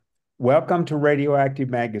Welcome to Radioactive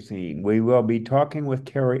Magazine. We will be talking with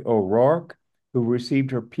Carrie O'Rourke, who received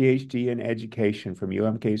her PhD in education from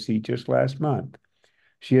UMKC just last month.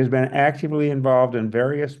 She has been actively involved in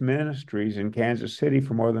various ministries in Kansas City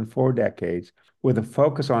for more than 4 decades, with a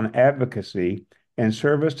focus on advocacy and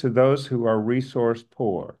service to those who are resource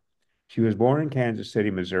poor. She was born in Kansas City,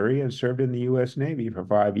 Missouri, and served in the U.S. Navy for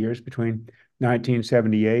 5 years between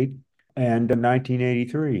 1978 and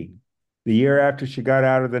 1983. The year after she got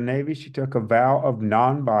out of the Navy, she took a vow of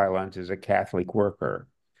nonviolence as a Catholic worker.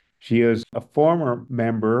 She is a former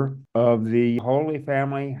member of the Holy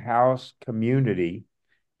Family House community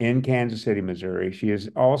in Kansas City, Missouri. She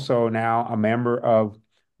is also now a member of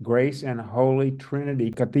Grace and Holy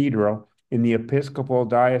Trinity Cathedral in the Episcopal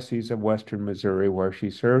Diocese of Western Missouri, where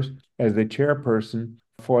she serves as the chairperson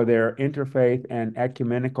for their Interfaith and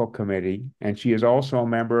Ecumenical Committee, and she is also a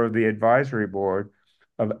member of the advisory board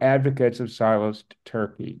of Advocates of Silenced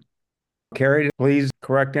Turkey. Carrie, please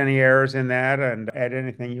correct any errors in that and add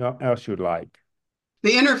anything else you'd like.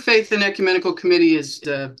 The Interfaith and Ecumenical Committee is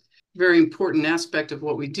a very important aspect of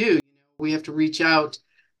what we do. We have to reach out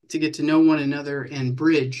to get to know one another and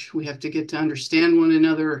bridge. We have to get to understand one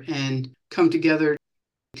another and come together,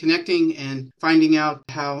 connecting and finding out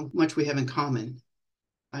how much we have in common,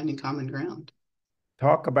 finding common ground.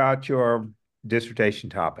 Talk about your dissertation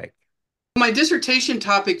topic. My dissertation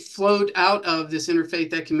topic flowed out of this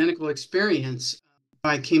interfaith ecumenical experience.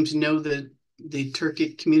 I came to know the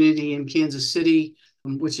Turkic community in Kansas City,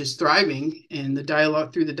 which is thriving, and the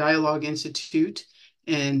dialogue through the Dialogue Institute.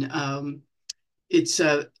 And it's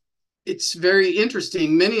very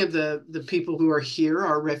interesting. Many of the people who are here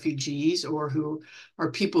are refugees or who are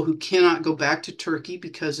people who cannot go back to Turkey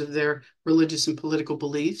because of their religious and political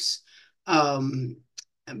beliefs.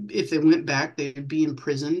 If they went back, they'd be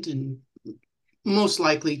imprisoned and most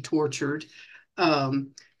likely tortured.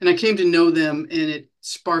 And I came to know them, and it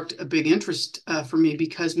sparked a big interest for me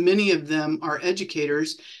because many of them are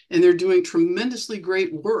educators and they're doing tremendously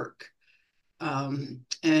great work. And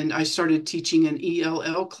I started teaching an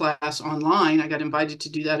ELL class online. I got invited to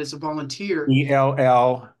do that as a volunteer.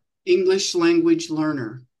 ELL. English language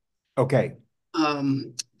learner. Okay.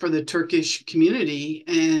 For the Turkish community.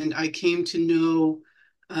 And I came to know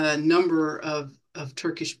a number of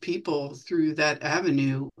Turkish people through that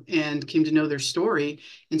avenue and came to know their story.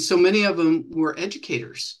 And so many of them were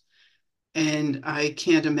educators. And I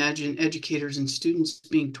can't imagine educators and students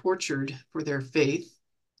being tortured for their faith,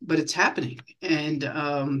 but it's happening. And,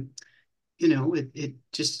 it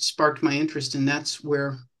just sparked my interest. And that's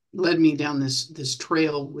where led me down this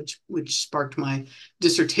trail, which sparked my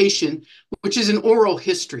dissertation, which is an oral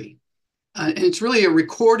history. And it's really a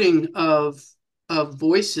recording of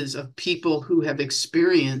voices of people who have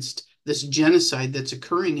experienced this genocide that's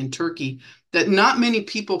occurring in Turkey that not many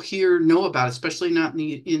people here know about, especially not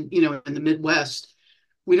in the Midwest.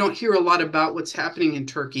 We don't hear a lot about what's happening in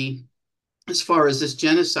Turkey as far as this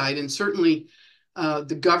genocide. And certainly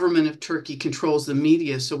the government of Turkey controls the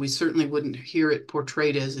media, so we certainly wouldn't hear it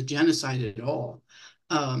portrayed as a genocide at all.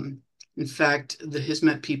 In fact, the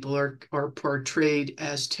Hizmet people are portrayed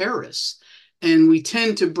as terrorists. And we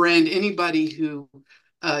tend to brand anybody who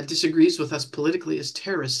disagrees with us politically as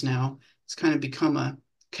terrorists now. It's kind of become a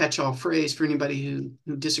catch-all phrase for anybody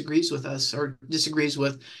who disagrees with us or disagrees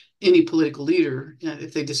with any political leader.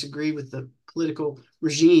 If they disagree with the political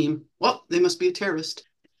regime, well, they must be a terrorist.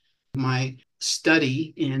 My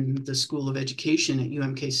study in the School of Education at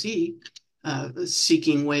UMKC,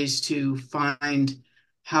 seeking ways to find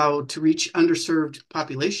how to reach underserved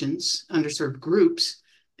populations, underserved groups,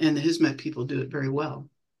 and the Hizmet people do it very well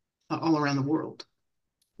all around the world.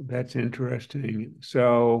 That's interesting.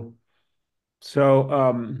 So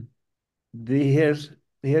the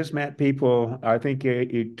Hizmet people, I think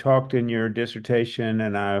you talked in your dissertation,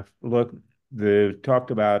 and I've talked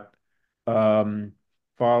about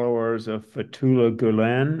followers of Fethullah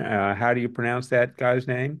Gulen. How do you pronounce that guy's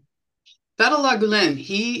name? Fethullah Gulen,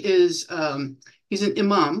 he's an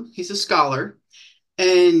imam, he's a scholar,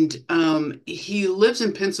 and he lives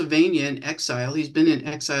in Pennsylvania in exile. He's been in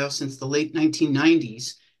exile since the late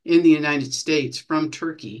 1990s in the United States from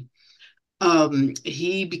Turkey.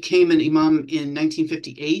 He became an imam in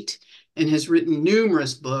 1958 and has written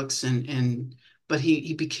numerous books, but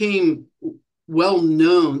he became well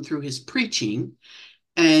known through his preaching,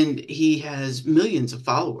 and he has millions of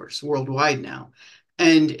followers worldwide now.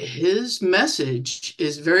 And his message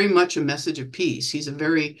is very much a message of peace. He's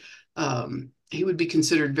he would be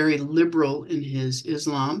considered very liberal in his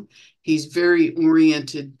Islam. He's very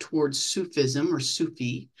oriented towards Sufism or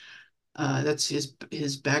Sufi. That's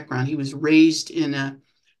his background. He was raised in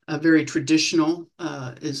a a very traditional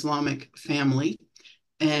Islamic family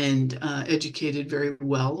and educated very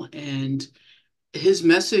well. And his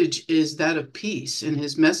message is that of peace, and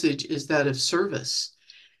his message is that of service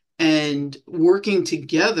and working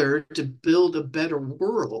together to build a better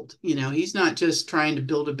world. He's not just trying to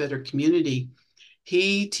build a better community.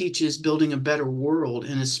 He teaches building a better world,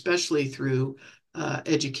 and especially through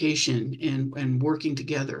education and working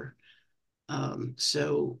together.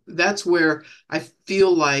 So that's where I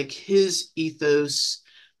feel like his ethos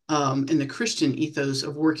and the Christian ethos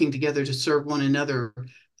of working together to serve one another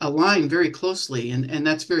align very closely. And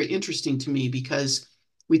that's very interesting to me because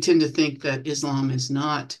we tend to think that Islam is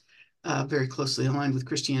not very closely aligned with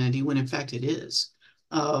Christianity when in fact it is.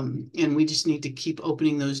 And we just need to keep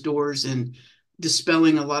opening those doors and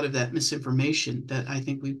dispelling a lot of that misinformation that I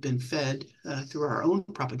think we've been fed through our own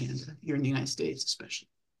propaganda here in the United States, especially.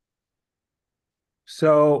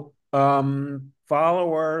 So, the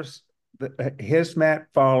Hizmet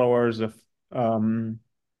followers of Fethullah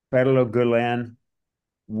Gulen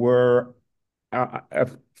were,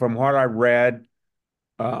 from what I read,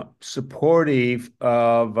 supportive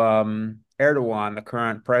of Erdogan, the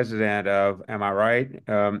current president of, am I right,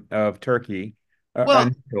 of Turkey, Well,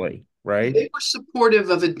 initially, right? they were supportive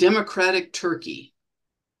of a democratic Turkey.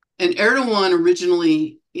 And Erdogan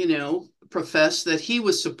originally, professed that he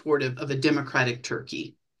was supportive of a democratic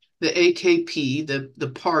Turkey. The AKP, the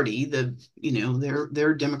party,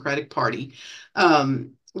 their democratic party,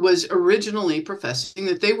 was originally professing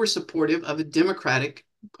that they were supportive of a democratic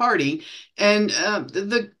party, and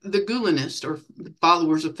the Gulenists or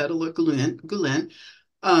followers of Fethullah Gulen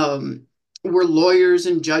um, were lawyers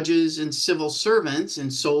and judges and civil servants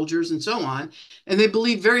and soldiers and so on. And they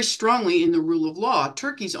believe very strongly in the rule of law.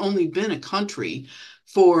 Turkey's only been a country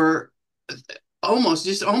for almost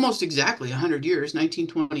exactly 100 years.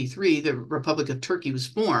 1923, the Republic of Turkey was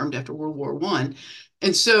formed after World War I.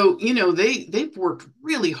 And so, they've worked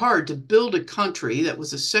really hard to build a country that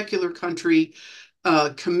was a secular country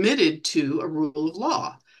committed to a rule of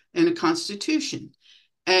law and a constitution.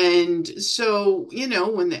 And so,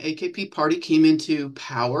 when the AKP party came into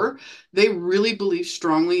power, they really believed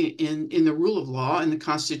strongly in the rule of law and the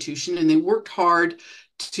Constitution, and they worked hard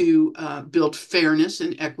to build fairness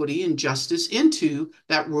and equity and justice into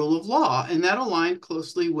that rule of law. And that aligned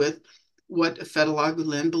closely with what Fethullah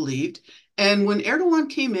Gulen believed. And when Erdogan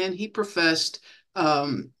came in, he professed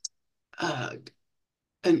um, uh,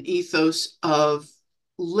 an ethos of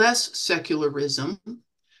less secularism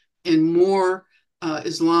and more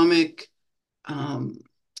Islamic um,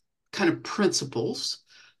 kind of principles.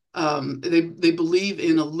 They believe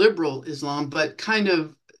in a liberal Islam, but kind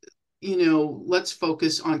of let's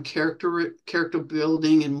focus on character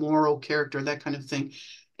building and moral character, that kind of thing,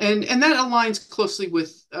 and that aligns closely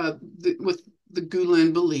with the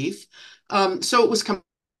Gulen belief. So it was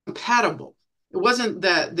compatible. It wasn't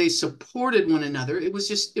that they supported one another. It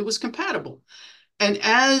was compatible. And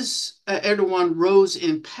as Erdogan rose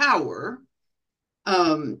in power,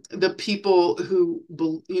 the people who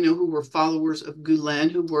were followers of Gulen,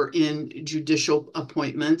 who were in judicial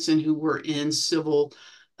appointments and who were in civil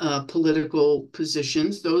political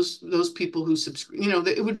positions, those people who subscribe,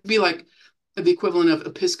 it would be like the equivalent of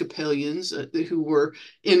Episcopalians who were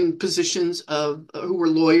in positions of who were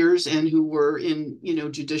lawyers and who were in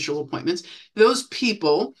judicial appointments. Those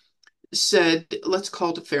people said, let's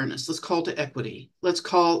call to fairness, let's call to equity, let's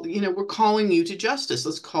call, we're calling you to justice,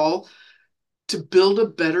 let's call to build a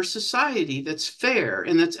better society that's fair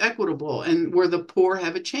and that's equitable and where the poor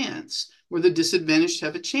have a chance, where the disadvantaged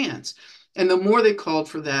have a chance. And the more they called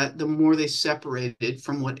for that, the more they separated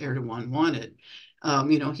from what Erdogan wanted.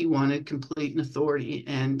 He wanted complete authority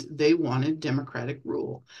and they wanted democratic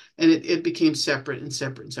rule. And it became separate and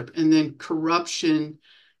separate and separate. And then corruption,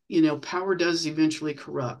 power does eventually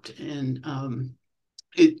corrupt. And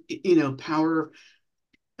power,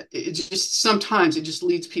 it just sometimes it just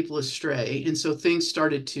leads people astray, and so things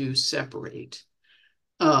started to separate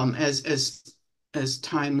as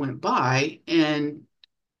time went by, and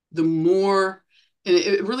the more, and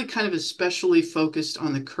it really kind of especially focused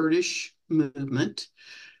on the Kurdish movement.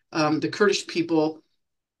 The Kurdish people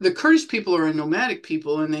are a nomadic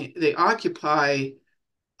people, and they occupy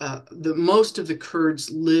the most of the Kurds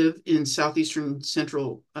live in southeastern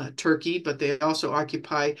central Turkey, but they also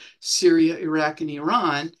occupy Syria, Iraq, and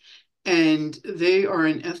Iran. And they are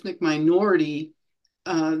an ethnic minority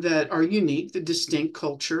that are unique, the distinct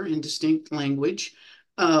culture and distinct language.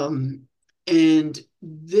 Um, and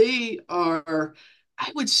they are,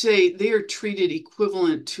 I would say, they are treated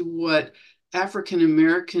equivalent to what African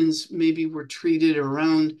Americans maybe were treated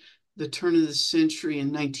around the turn of the century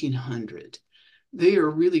in 1900. they are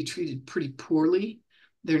really treated pretty poorly.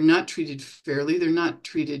 They're not treated fairly. They're not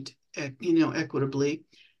treated, equitably.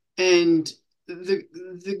 And the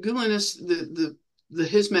Gulenists, the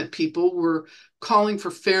Hizmet people were calling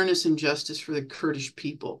for fairness and justice for the Kurdish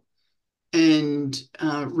people. And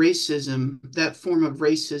racism, that form of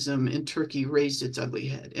racism in Turkey raised its ugly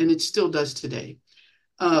head, and it still does today.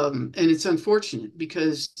 And it's unfortunate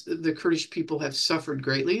because the Kurdish people have suffered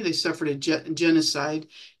greatly. They suffered a genocide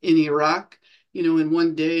in Iraq. In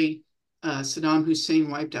one day, Saddam Hussein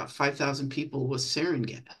wiped out 5,000 people with sarin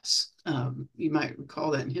gas. You might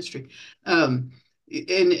recall that in history. And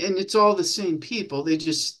it's all the same people. They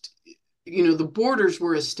just, the borders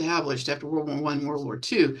were established after World War I, World War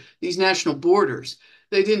II, these national borders.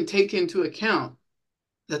 They didn't take into account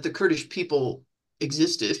that the Kurdish people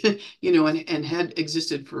existed, and had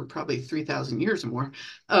existed for probably 3,000 years or more.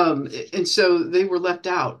 And so they were left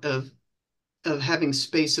out of having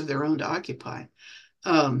space of their own to occupy.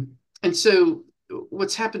 And so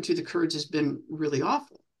what's happened to the Kurds has been really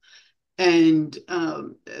awful. And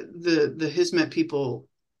the Hizmet people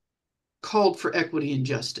called for equity and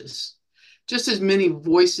justice. Just as many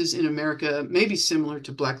voices in America, maybe similar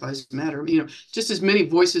to Black Lives Matter, just as many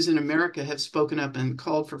voices in America have spoken up and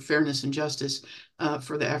called for fairness and justice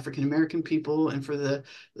for the African American people and for the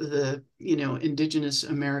indigenous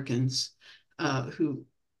Americans who,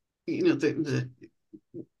 the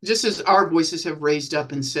just as our voices have raised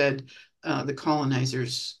up and said the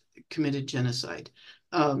colonizers committed genocide.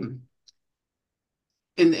 And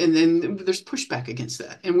then there's pushback against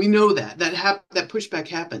that, and we know that pushback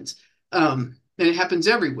happens, and it happens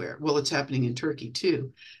everywhere. Well, it's happening in Turkey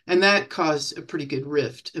too, and that caused a pretty good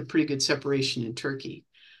rift, a pretty good separation in Turkey.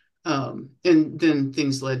 And then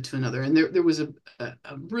things led to another, and there was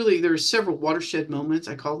there were several watershed moments.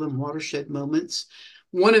 I call them watershed moments.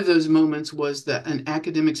 One of those moments was an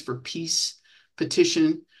Academics for Peace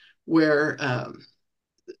petition, where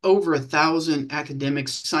over 1,000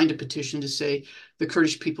 academics signed a petition to say the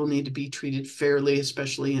Kurdish people need to be treated fairly,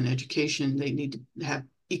 especially in education. They need to have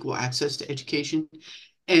equal access to education.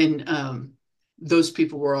 And those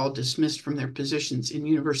people were all dismissed from their positions in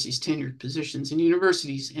universities, tenured positions in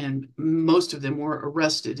universities, and most of them were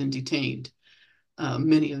arrested and detained.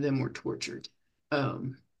 Many of them were tortured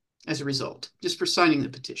as a result, just for signing the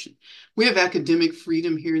petition. We have academic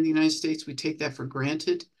freedom here in the United States. We take that for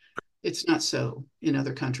granted. It's not so in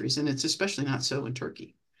other countries, and it's especially not so in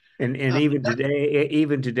Turkey. And even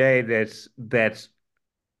today, that's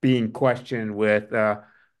being questioned with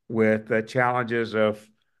the challenges of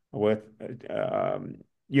with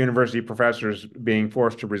university professors being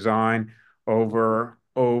forced to resign over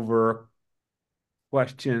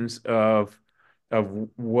questions of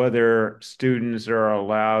whether students are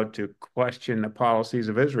allowed to question the policies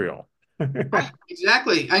of Israel. Right,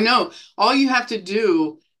 exactly. I know. All you have to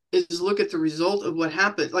do is look at the result of what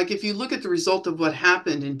happened. Like if you look at the result of what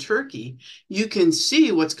happened in Turkey, you can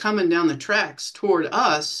see what's coming down the tracks toward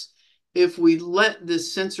us if we let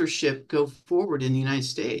this censorship go forward in the United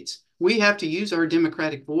States. We have to use our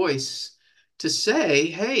democratic voice to say,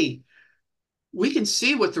 hey, we can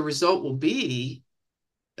see what the result will be,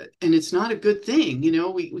 and it's not a good thing.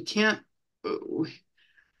 We can't.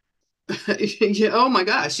 Yeah, oh my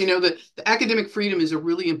gosh, the academic freedom is a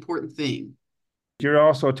really important thing. You're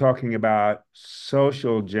also talking about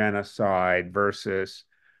social genocide versus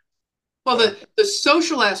Well, the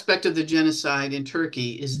social aspect of the genocide in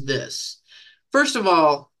Turkey is this. First of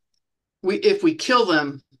all, if we kill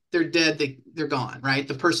them, they're dead, they're gone, right?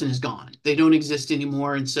 The person is gone. They don't exist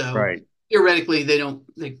anymore. And so right. theoretically they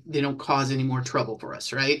don't cause any more trouble for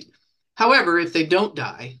us, right? However, if they don't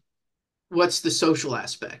die, what's the social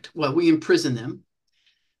aspect? Well, we imprison them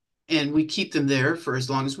and we keep them there for as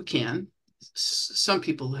long as we can. Some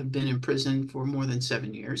people have been in prison for more than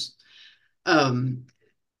 7 years. Um,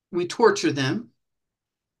 we torture them.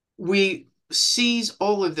 We seize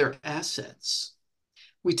all of their assets.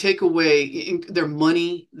 We take away their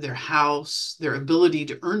money, their house, their ability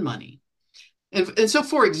to earn money. And so,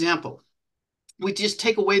 for example, we just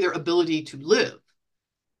take away their ability to live.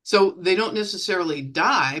 So they don't necessarily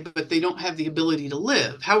die, but they don't have the ability to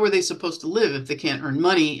live. How are they supposed to live if they can't earn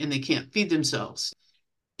money and they can't feed themselves?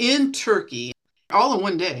 In Turkey, all in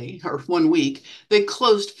one day or 1 week, they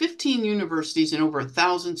closed 15 universities and over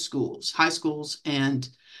 1,000 schools, high schools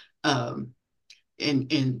um,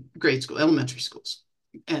 and grade school, elementary schools.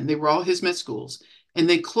 And they were all Hizmet schools. And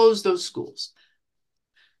they closed those schools.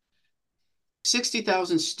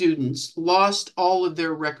 60,000 students lost all of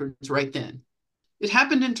their records right then. It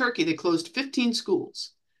happened in Turkey. They closed 15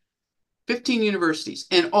 schools, 15 universities,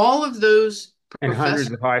 and all of those And professors,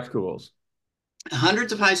 hundreds of high schools.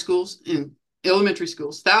 hundreds of high schools, and elementary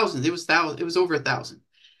schools, thousands. It was thousands. It was over 1,000.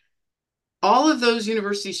 All of those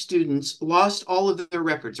university students lost all of their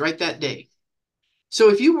records right that day. So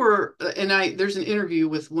if you were, there's an interview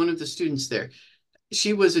with one of the students there.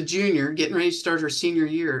 She was a junior getting ready to start her senior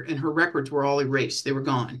year, and her records were all erased. They were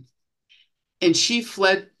gone. And she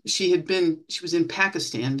fled. She was in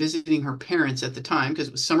Pakistan visiting her parents at the time because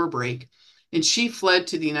it was summer break. And she fled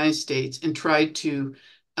to the United States and tried to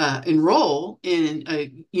enroll in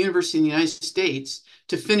a university in the United States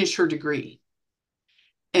to finish her degree.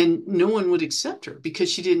 And no one would accept her because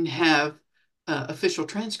she didn't have official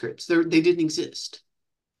transcripts. They didn't exist.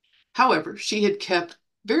 However, she had kept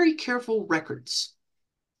very careful records,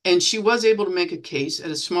 and she was able to make a case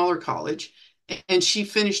at a smaller college, and she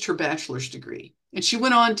finished her bachelor's degree. And she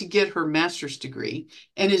went on to get her master's degree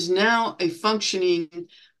and is now a functioning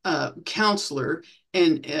counselor,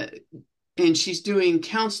 and uh, and she's doing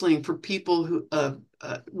counseling for people who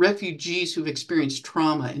refugees who've experienced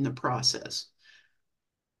trauma in the process.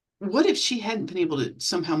 What if she hadn't been able to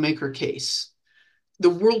somehow make her case? The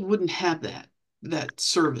world wouldn't have that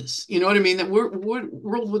service. You know what I mean? That world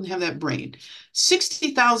wouldn't have that brain.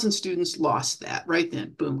 60,000 students lost that right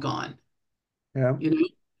then. Boom, gone. Yeah. You know,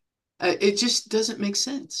 it just doesn't make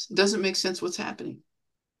sense. It doesn't make sense what's happening.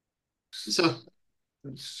 So,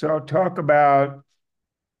 So talk about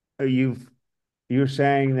you're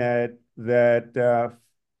saying that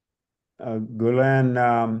Gulen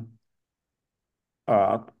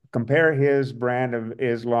uh, compare his brand of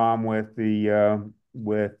Islam with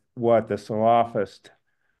with what the Salafist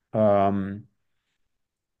um,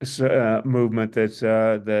 movement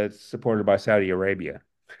that's supported by Saudi Arabia.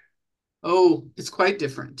 oh, it's quite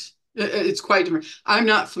different. It's quite different. I'm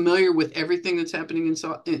not familiar with everything that's happening in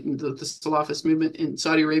the Salafist movement in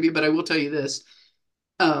Saudi Arabia, but I will tell you this.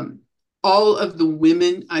 Um, all of the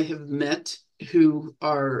women I have met who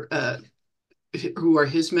are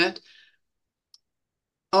Hizmet,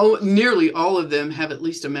 oh, nearly all of them have at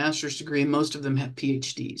least a master's degree, and most of them have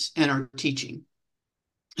PhDs and are teaching.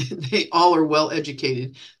 They all are well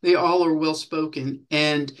educated. They all are well spoken,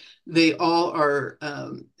 and they all are,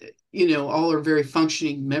 all are very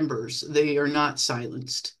functioning members. They are not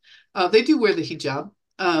silenced. They do wear the hijab,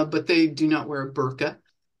 but they do not wear a burqa.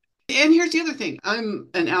 And here's the other thing: I'm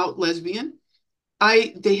an out lesbian.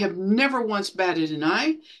 They have never once batted an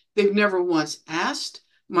eye. They've never once asked.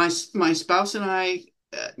 My spouse and I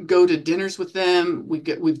go to dinners with them.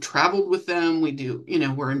 We've traveled with them.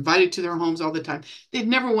 We're invited to their homes all the time. They've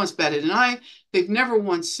never once batted an eye. They've never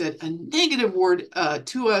once said a negative word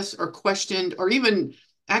to us or questioned or even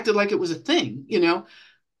acted like it was a thing.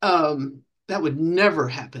 That would never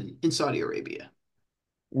happen in Saudi Arabia.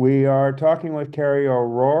 We are talking with Carrie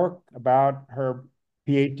O'Rourke about her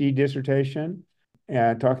PhD dissertation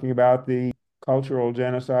and talking about the cultural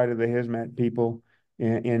genocide of the Hizmet people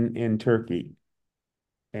in Turkey.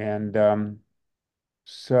 And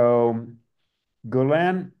so,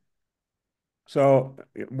 Gulen, so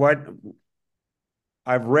what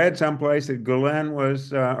I've read someplace that Gulen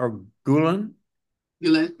was, or Gulen,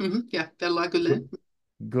 Gulen, yeah, Fethullah Gulen.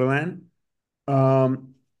 Gulen,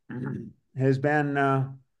 um, has been,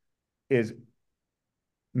 is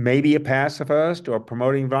maybe a pacifist or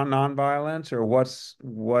promoting nonviolence, or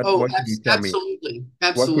Oh, what can you tell me? absolutely,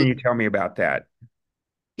 What can you absolutely. tell me about that?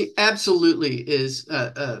 He absolutely is.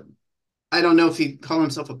 I don't know if he'd call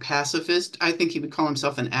himself a pacifist. I think he would call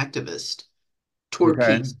himself an activist toward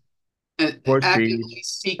Okay, peace and towards peace actively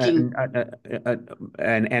seeking. and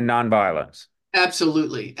and nonviolence.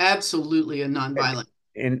 Absolutely, absolutely a nonviolent.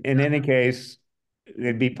 In any case,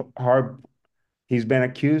 it'd be hard. He's been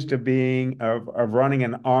accused of of running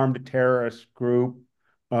an armed terrorist group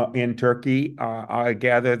in Turkey. I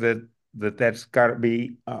gather that's got to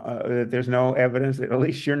be that there's no evidence. At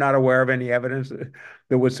least you're not aware of any evidence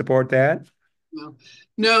that would support that. No,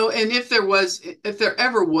 no, and if there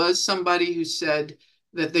ever was somebody who said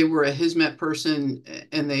that they were a Hizmet person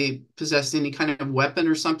and they possessed any kind of weapon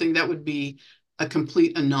or something, that would be a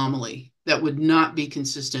complete anomaly. That would not be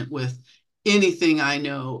consistent with anything I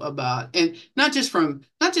know about, and not just from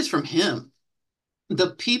him,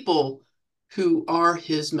 the people who are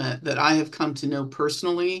Hizmet that I have come to know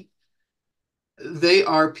personally, they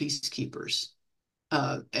are peacekeepers.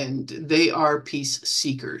 And they are peace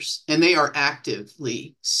seekers, and they are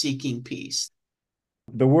actively seeking peace.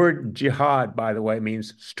 The word jihad, by the way,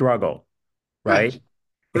 means struggle, Right,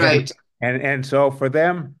 right? And right. and so for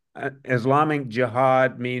them, Islamic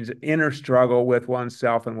jihad means inner struggle with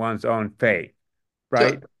oneself and one's own faith,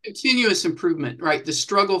 So right? continuous improvement, right? The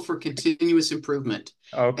struggle for continuous improvement,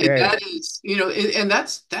 and Okay. that is, and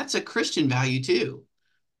that's a Christian value too.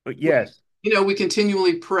 We, Yes. we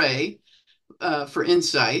continually pray. for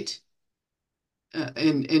insight,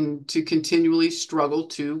 and to continually struggle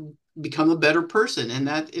to become a better person. And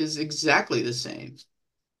that is exactly the same.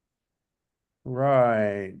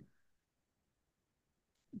 Right.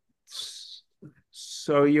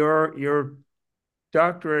 So your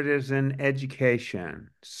doctorate is in education.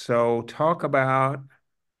 So talk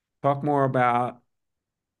more about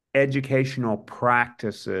educational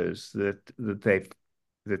practices that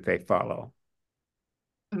they follow.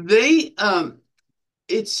 They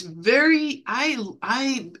it's very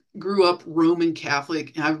I grew up Roman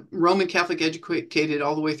Catholic. I'm Roman Catholic educated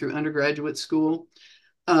all the way through undergraduate school,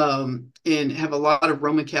 and have a lot of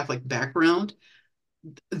Roman Catholic background.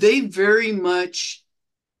 They very much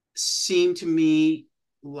seem to me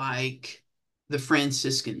like the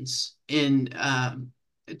Franciscans in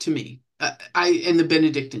to me. I and the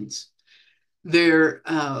Benedictines. They're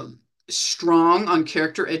strong on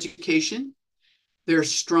character education. They're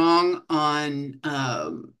strong on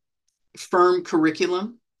firm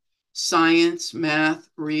curriculum, science, math,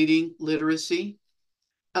 reading, literacy.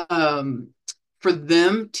 Um, for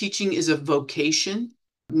them, teaching is a vocation,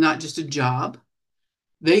 not just a job.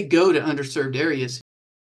 They go to underserved areas.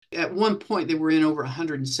 At one point, they were in over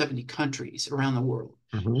 170 countries around the world: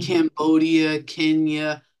 Mhm. Cambodia,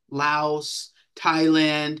 Kenya, Laos,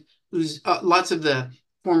 Thailand, lots of the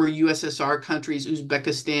former USSR countries: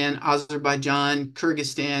 Uzbekistan, Azerbaijan,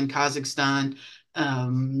 Kyrgyzstan, Kazakhstan,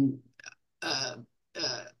 um, uh,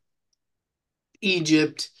 uh,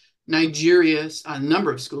 Egypt, Nigeria, a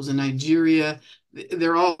number of schools in Nigeria.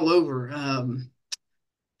 They're all over. Have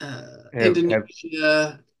have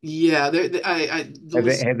Indonesia. Yeah, the have they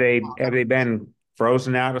list. have they have they been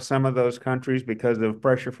frozen out of some of those countries because of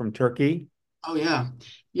pressure from Turkey? Oh yeah,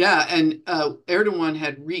 yeah, and Erdogan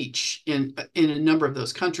had reach in a number of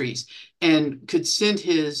those countries and could send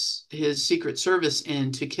his secret service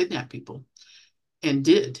in to kidnap people, and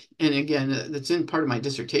did. And again, that's in part of my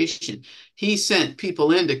dissertation. He sent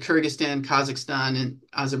people into Kyrgyzstan, Kazakhstan, and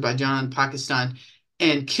Azerbaijan, Pakistan,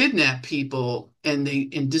 and kidnapped people, and they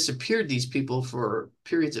and disappeared these people for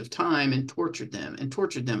periods of time and tortured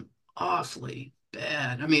them awfully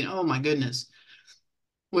bad. I mean, oh my goodness,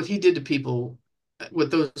 what he did to people, what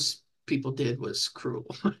those people did was cruel,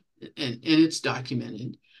 and it's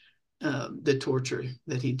documented. The torture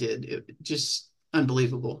that he did, just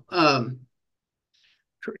unbelievable.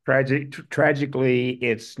 Tragically,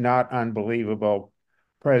 it's not unbelievable.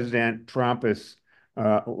 President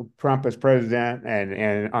uh, Trump is president,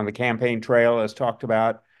 and on the campaign trail has talked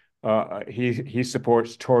about he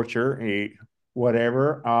supports torture, he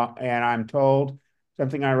whatever. And I'm told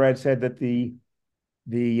something I read said that the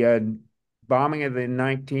bombing of the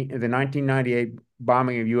 1998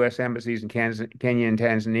 bombing of U.S. embassies in Kenya and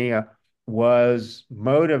Tanzania was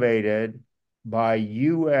motivated by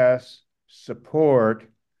U.S. support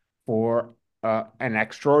for an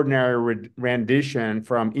extraordinary rendition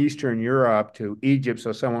from Eastern Europe to Egypt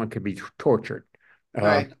so someone could be tortured. Uh,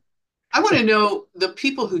 Right. I want to know the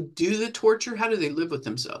people who do the torture, how do they live with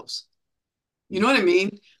themselves? You know what I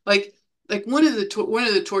mean? Like one of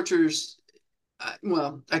the tortures.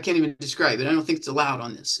 Well, I can't even describe it. I don't think it's allowed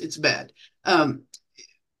on this. It's bad. Um,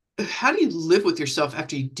 how do you live with yourself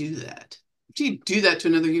after you do that? After you do that to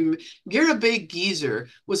another human? Garibay Geezer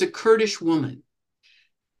was a Kurdish woman,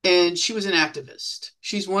 and she was an activist.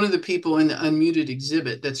 She's one of the people in the unmuted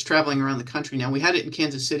exhibit that's traveling around the country now. We had it in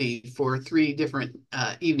Kansas City for 3 different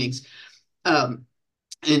evenings. Um,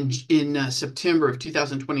 in September of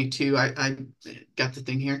 2022, I got the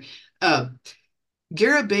thing here.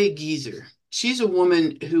 Garibay Geezer. She's a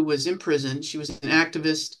woman who was in prison. She was an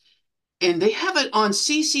activist, and they have it on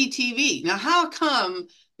CCTV. Now, how come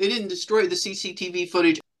they didn't destroy the CCTV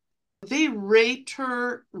footage? They raped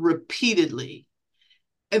her repeatedly,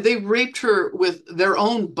 and they raped her with their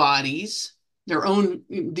own bodies, their own,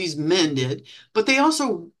 these men did, but they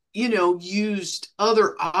also, used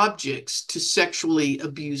other objects to sexually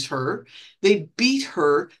abuse her. They beat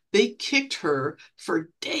her, they kicked her for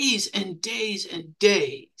days and days and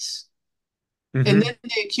days. And mhm. then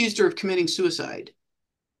they accused her of committing suicide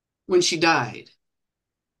when she died.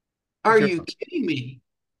 Are Sure. you kidding me?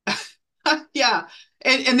 Yeah.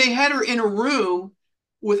 And they had her in a room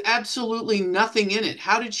with absolutely nothing in it.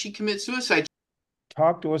 How did she commit suicide?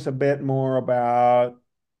 Talk to us a bit more about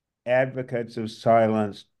Advocates of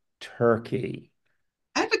Silence Turkey.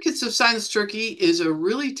 Advocates of Silence Turkey is a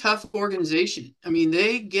really tough organization. I mean,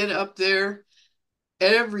 they get up there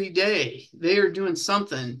every day. They are doing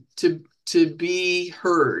something to be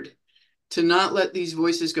heard, to not let these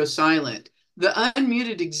voices go silent. The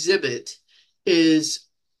unmuted exhibit is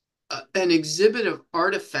an exhibit of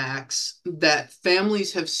artifacts that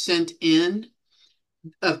families have sent in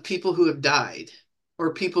of people who have died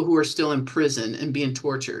or people who are still in prison and being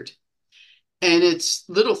tortured. And it's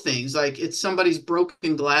little things like it's somebody's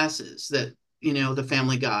broken glasses that the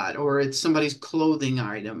family got, or it's somebody's clothing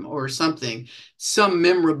item or something, some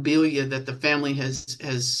memorabilia that the family has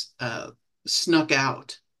snuck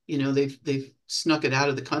out. They've snuck it out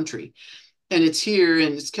of the country, and it's here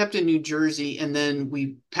and it's kept in New Jersey, and then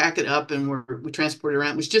we pack it up and we transport it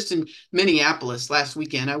around. It was just in Minneapolis last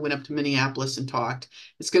weekend. I went up to Minneapolis and talked.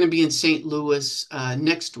 It's going to be in St. Louis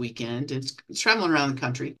next weekend. It's traveling around the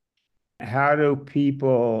country. How do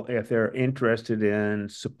people, if they're interested in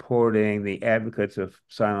supporting the advocates of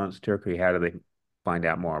Silence Turkey, how do they find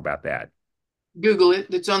out more about that? Google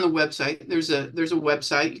it. It's on the website. There's a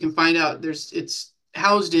website. You can find out it's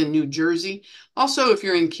housed in New Jersey. Also, if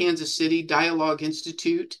you're in Kansas City, Dialogue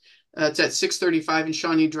Institute. It's at 635 in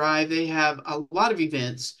Shawnee Drive. They have a lot of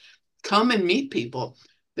events. Come and meet people.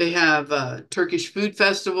 They have Turkish food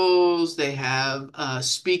festivals. They have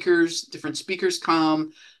speakers. Different speakers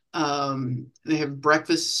come. They have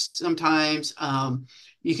breakfast sometimes.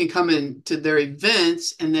 You can come in to their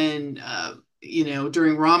events, and then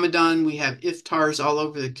during Ramadan, we have iftars all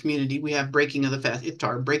over the community. We have breaking of the fast,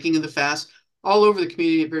 iftar, breaking of the fast, all over the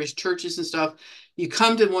community at various churches and stuff. You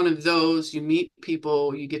come to one of those, you meet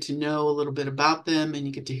people, you get to know a little bit about them, and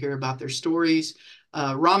you get to hear about their stories.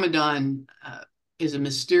 Ramadan is a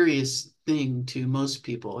mysterious thing to most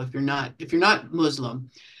people. If you're not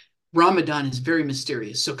Muslim, Ramadan is very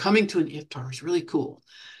mysterious. So coming to an iftar is really cool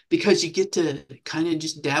because you get to kind of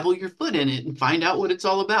just dabble your foot in it and find out what it's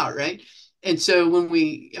all about, right? And so when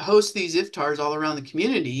we host these iftars all around the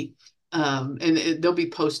community, they'll be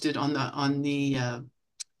posted on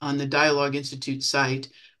the Dialogue Institute site,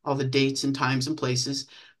 all the dates and times and places.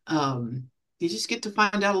 You just get to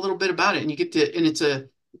find out a little bit about it, and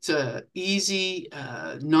it's a easy,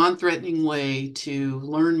 non-threatening way to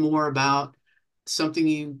learn more about something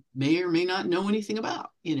you may or may not know anything about.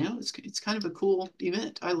 It's kind of a cool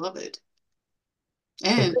event. I love it,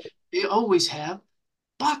 and they always have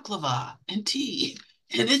baklava and tea,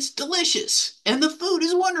 and it's delicious, and the food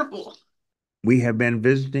is wonderful. We have been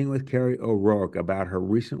visiting with Carrie O'Rourke about her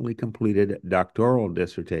recently completed doctoral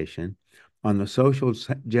dissertation on the social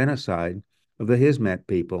genocide of the Hizmet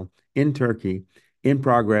people in Turkey, in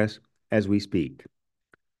progress as we speak.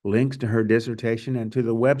 Links to her dissertation and to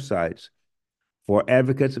the websites for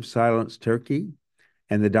Advocates of Silence Turkey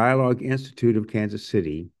and the Dialogue Institute of Kansas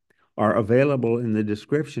City are available in the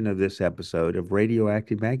description of this episode of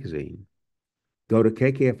Radioactive Magazine. Go to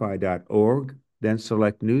kkfi.org, then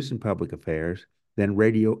select News and Public Affairs, then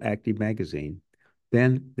Radioactive Magazine,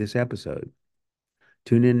 then this episode.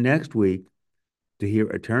 Tune in next week to hear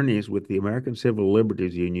attorneys with the American Civil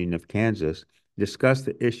Liberties Union of Kansas discuss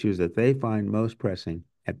the issues that they find most pressing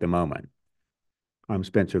at the moment. I'm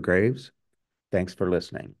Spencer Graves. Thanks for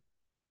listening.